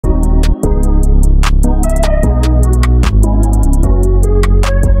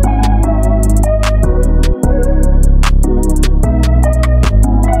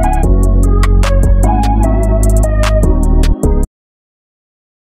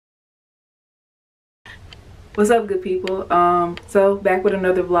What's up, good people? So back with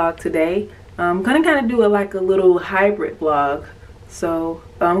another vlog today. I'm gonna kind of do like a little hybrid vlog. So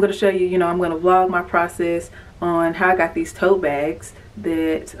I'm gonna show you, I'm gonna vlog my process on how I got these tote bags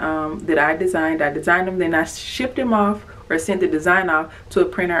that I designed. I designed them, then I shipped them off or sent the design off to a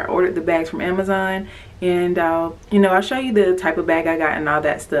printer. I ordered the bags from Amazon, and I'll show you the type of bag I got and all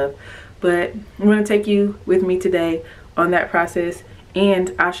that stuff. But I'm gonna take you with me today on that process,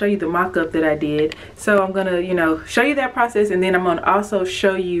 and I'll show you the mock-up that I did. So I'm gonna show you that process, and then I'm gonna also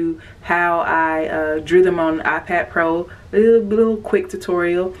show you how I drew them on iPad Pro, a little quick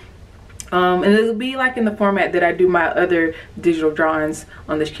tutorial. And it'll be like in the format that I do my other digital drawings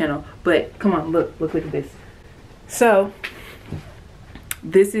on this channel. But come on, look at this. So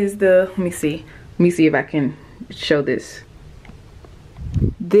this is the, let me see if I can show this.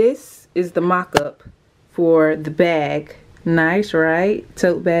 This is the mock-up for the bag. Nice, right?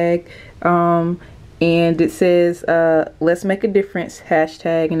 Tote bag. And it says let's make a difference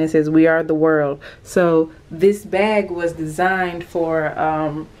hashtag, and it says we are the world. So this bag was designed for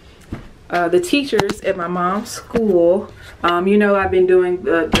the teachers at my mom's school. I've been doing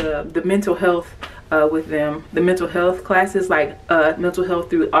the mental health with them, the mental health classes, like mental health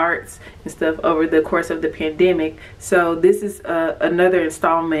through arts and stuff over the course of the pandemic. So this is another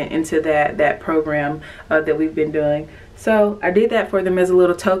installment into that program that we've been doing. So I did that for them as a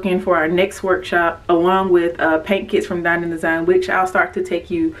little token for our next workshop, along with paint kits from Dining Design, which I'll start to take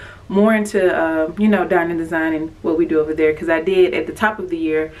you more into Dining Design and what we do over there, because I did at the top of the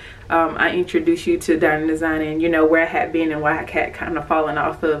year. I introduced you to Dining Design and where I had been and why I had kind of fallen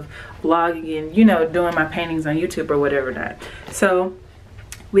off of vlogging and doing my paintings on YouTube or whatever not. So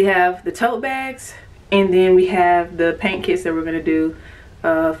we have the tote bags, and then we have the paint kits that we're going to do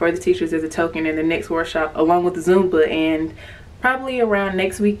for the teachers as a token in the next workshop, along with the Zumba. And probably around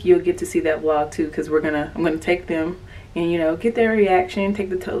next week you'll get to see that vlog too, because I'm gonna take them and get their reaction, take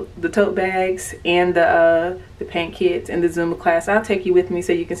the tote bags and the paint kits and the Zumba class. I'll take you with me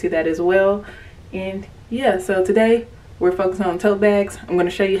so you can see that as well. And yeah, so today we're focusing on tote bags. I'm going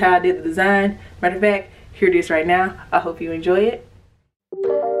to show you how I did the design. Matter of fact, here it is right now. I hope you enjoy it.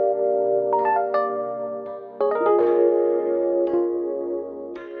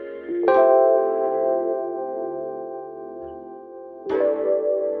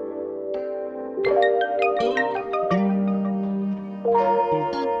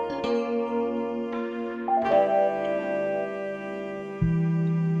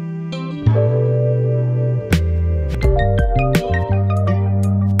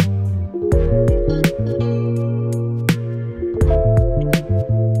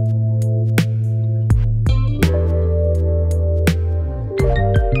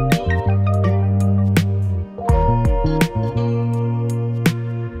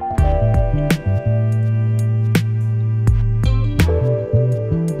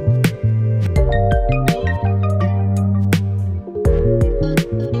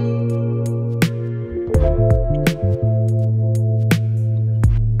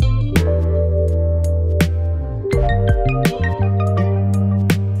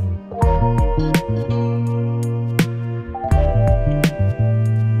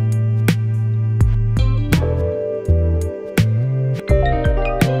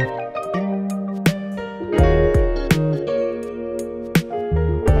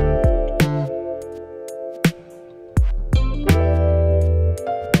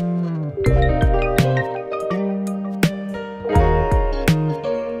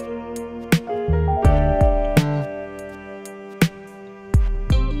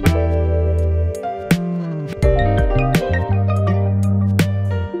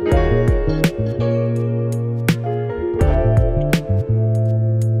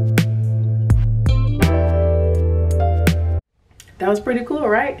 That was pretty cool,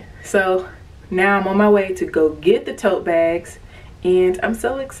 right? So now I'm on my way to go get the tote bags, and I'm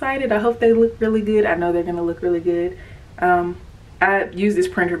so excited. I hope they look really good. I know they're gonna look really good. I used this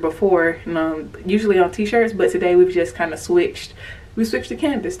printer before, usually on t-shirts, but today we've just kind of switched the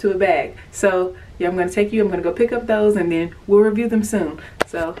canvas to a bag. So yeah, I'm gonna go pick up those, and then we'll review them soon.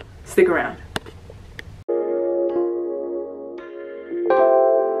 So stick around.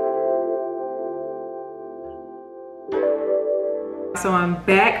 So I'm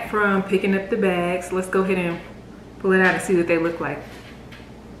back from picking up the bags. Let's go ahead and pull it out and see what they look like.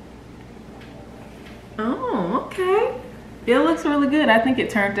 Oh, okay. It looks really good. I think it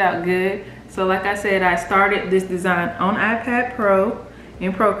turned out good. So like I said, I started this design on iPad Pro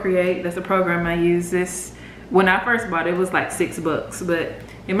in Procreate. That's a program I use. This, when I first bought it, it was like $6, but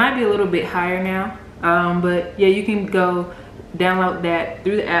it might be a little bit higher now. But yeah, you can go download that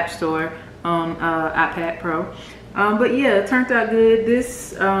through the App Store. on iPad Pro. But yeah, it turned out good.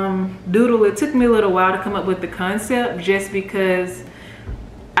 This doodle, it took me a little while to come up with the concept, just because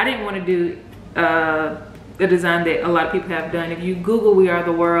I didn't want to do a design that a lot of people have done. If you Google "We Are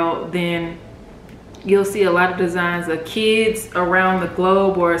the World," then you'll see a lot of designs of kids around the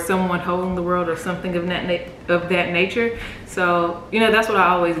globe, or someone holding the world, or something of that nature. So, you know, that's what I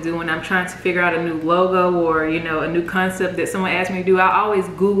always do when I'm trying to figure out a new logo, or, you know, a new concept that someone asks me to do. I always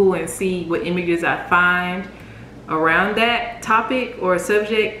Google and see what images I find around that topic or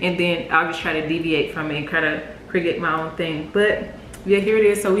subject, and then I'll just try to deviate from it and kind of create my own thing. But yeah, here it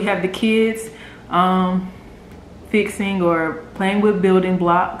is. So we have the kids fixing or playing with building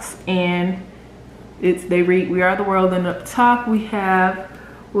blocks, and they read "We Are the World," and up top we have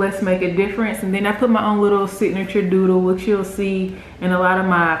 "Let's Make a Difference." And then I put my own little signature doodle, which you'll see in a lot of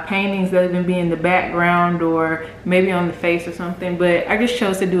my paintings that even be in the background or maybe on the face or something. But I just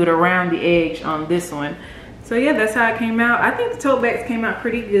chose to do it around the edge on this one. So yeah, that's how it came out. I think the tote bags came out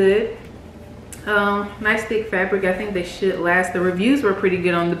pretty good. Nice thick fabric. I think they should last. The reviews were pretty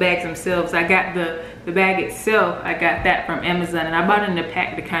good on the bags themselves. I got the bag itself, I got that from Amazon, and I bought it in a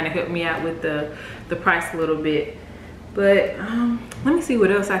pack to kind of help me out with the price a little bit. But let me see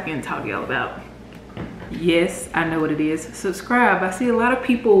what else I can talk to y'all about. Yes, I know what it is. Subscribe. I see a lot of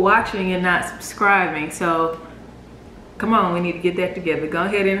people watching and not subscribing, so come on, we need to get that together. Go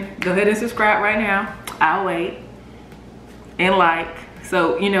ahead and subscribe right now. I'll wait. And like.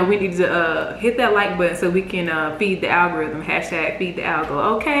 So, you know, we need to hit that like button so we can feed the algorithm. Hashtag feed the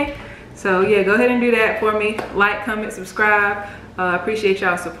algo. Okay. So yeah, go ahead and do that for me. Like, comment, subscribe. Appreciate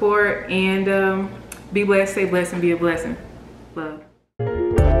y'all's support, and be blessed, stay blessed, and be a blessing. Love.